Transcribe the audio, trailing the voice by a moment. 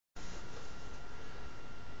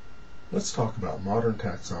Let's talk about modern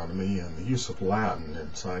taxonomy and the use of Latin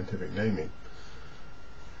in scientific naming.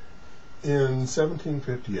 In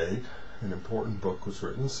 1758, an important book was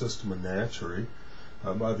written, Systema Naturae,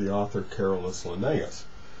 by the author Carolus Linnaeus.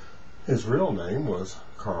 His real name was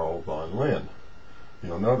Carl von Linne.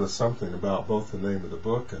 You'll notice something about both the name of the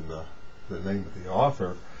book and the name of the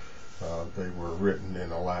author. They were written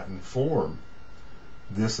in a Latin form.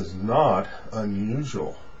 This is not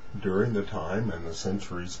unusual during the time and the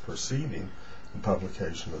centuries preceding the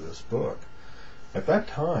publication of this book. At that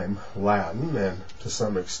time, Latin and to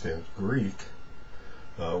some extent Greek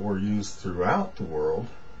were used throughout the world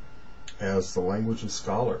as the language of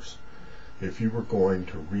scholars. If you were going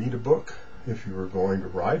to read a book, if you were going to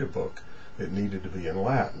write a book, it needed to be in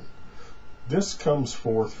Latin. This comes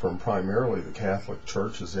forth from primarily the Catholic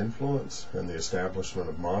Church's influence and the establishment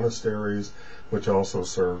of monasteries, which also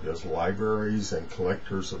served as libraries and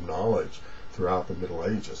collectors of knowledge throughout the Middle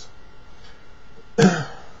Ages.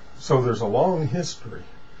 So there's a long history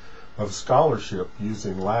of scholarship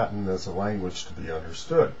using Latin as a language to be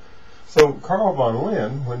understood. So Carl von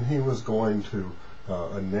Linne, when he was going to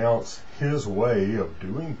announce his way of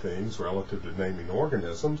doing things relative to naming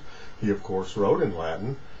organisms, he of course wrote in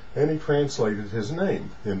Latin, and he translated his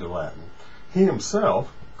name into Latin. He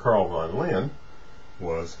himself, Carl von Linne,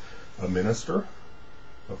 was a minister,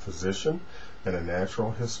 a physician, and a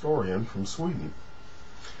natural historian from Sweden.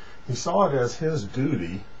 He saw it as his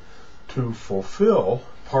duty to fulfill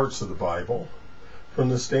parts of the Bible from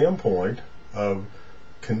the standpoint of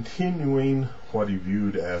continuing what he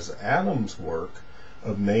viewed as Adam's work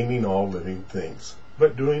of naming all living things,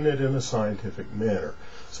 but doing it in a scientific manner.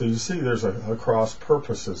 So you see there's a cross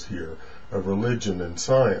purposes here of religion and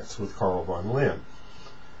science with Carl von Linne.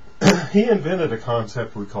 He invented a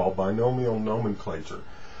concept we call binomial nomenclature,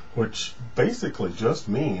 which basically just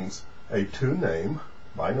means a two-name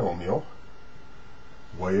binomial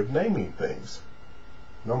way of naming things.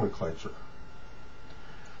 Nomenclature.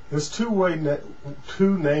 This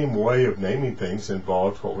two-name way of naming things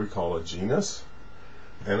involved what we call a genus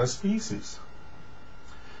and a species.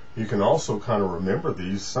 You can also kind of remember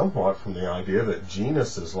these somewhat from the idea that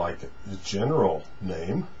genus is like a general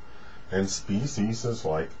name and species is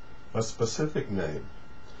like a specific name.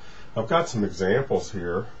 I've got some examples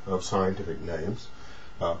here of scientific names.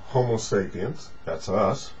 Homo sapiens, that's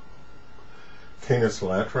us. Canis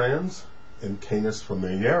latrans and Canis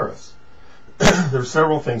familiaris. There's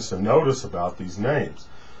several things to notice about these names.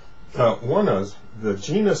 One is the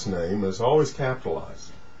genus name is always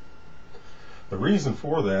capitalized. The reason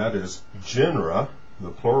for that is genera,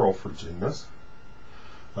 the plural for genus,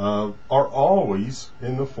 are always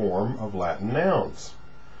in the form of Latin nouns.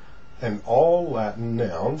 And all Latin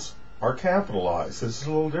nouns are capitalized. This is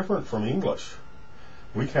a little different from English.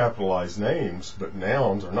 We capitalize names, but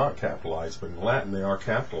nouns are not capitalized, but in Latin they are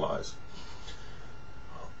capitalized.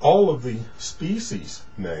 All of the species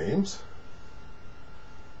names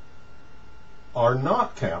are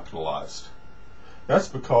not capitalized. That's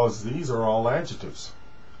because these are all adjectives,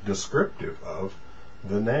 descriptive of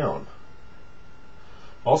the noun.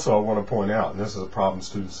 Also, I want to point out, and this is a problem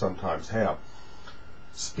students sometimes have,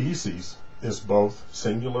 species is both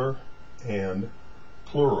singular and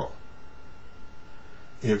plural.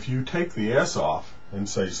 If you take the S off and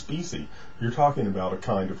say specie, you're talking about a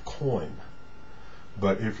kind of coin.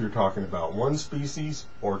 But if you're talking about one species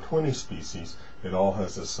or 20 species, it all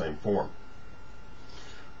has the same form.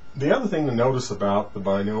 The other thing to notice about the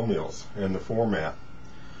binomials and the format: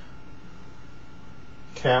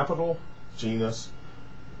 capital, genus,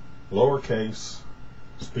 lowercase,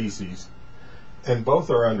 species, and both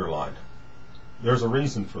are underlined. There's a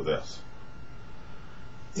reason for this.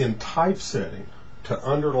 In typesetting, to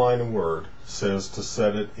underline a word says to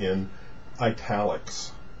set it in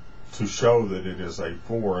italics, to show that it is a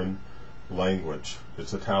foreign language.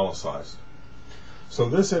 It's italicized. So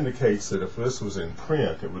this indicates that if this was in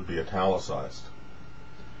print, it would be italicized.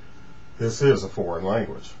 This is a foreign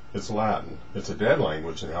language. It's Latin. It's a dead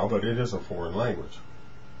language now, but it is a foreign language.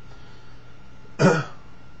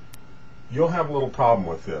 You'll have a little problem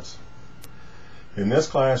with this. In this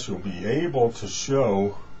class, you'll be able to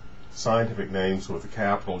show scientific names with a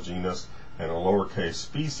capital genus and a lowercase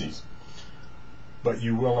species, but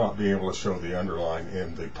you will not be able to show the underline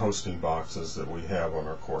in the posting boxes that we have on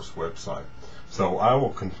our course website. So I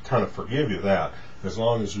will kind of forgive you that, as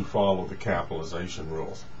long as you follow the capitalization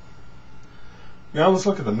rules. Now let's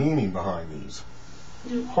look at the meaning behind these.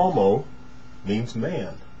 Homo means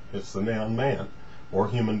man. It's the noun man, or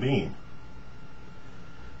human being.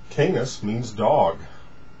 Canis means dog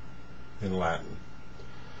in Latin.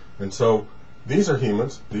 And so these are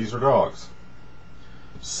humans, these are dogs.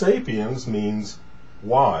 Sapiens means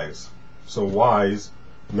wise, so wise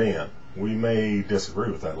man. We may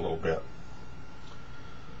disagree with that a little bit.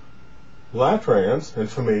 Latrans and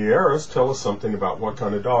familiaris tell us something about what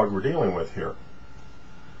kind of dog we're dealing with here.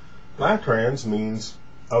 Latrans means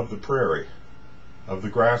of the prairie, of the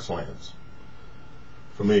grasslands.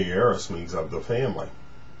 Familiaris means of the family.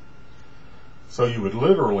 So you would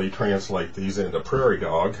literally translate these into prairie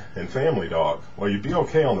dog and family dog. Well, you'd be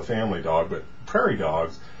okay on the family dog, but prairie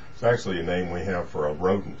dogs is actually a name we have for a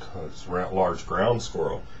rodent. It's a large ground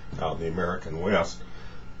squirrel out in the American West.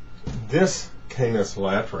 This Canis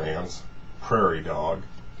latrans, prairie dog,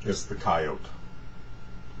 is the coyote.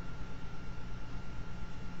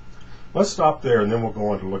 Let's stop there, and then we'll go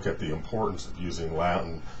on to look at the importance of using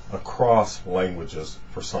Latin across languages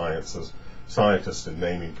for scientists in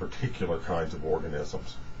naming particular kinds of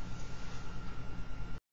organisms.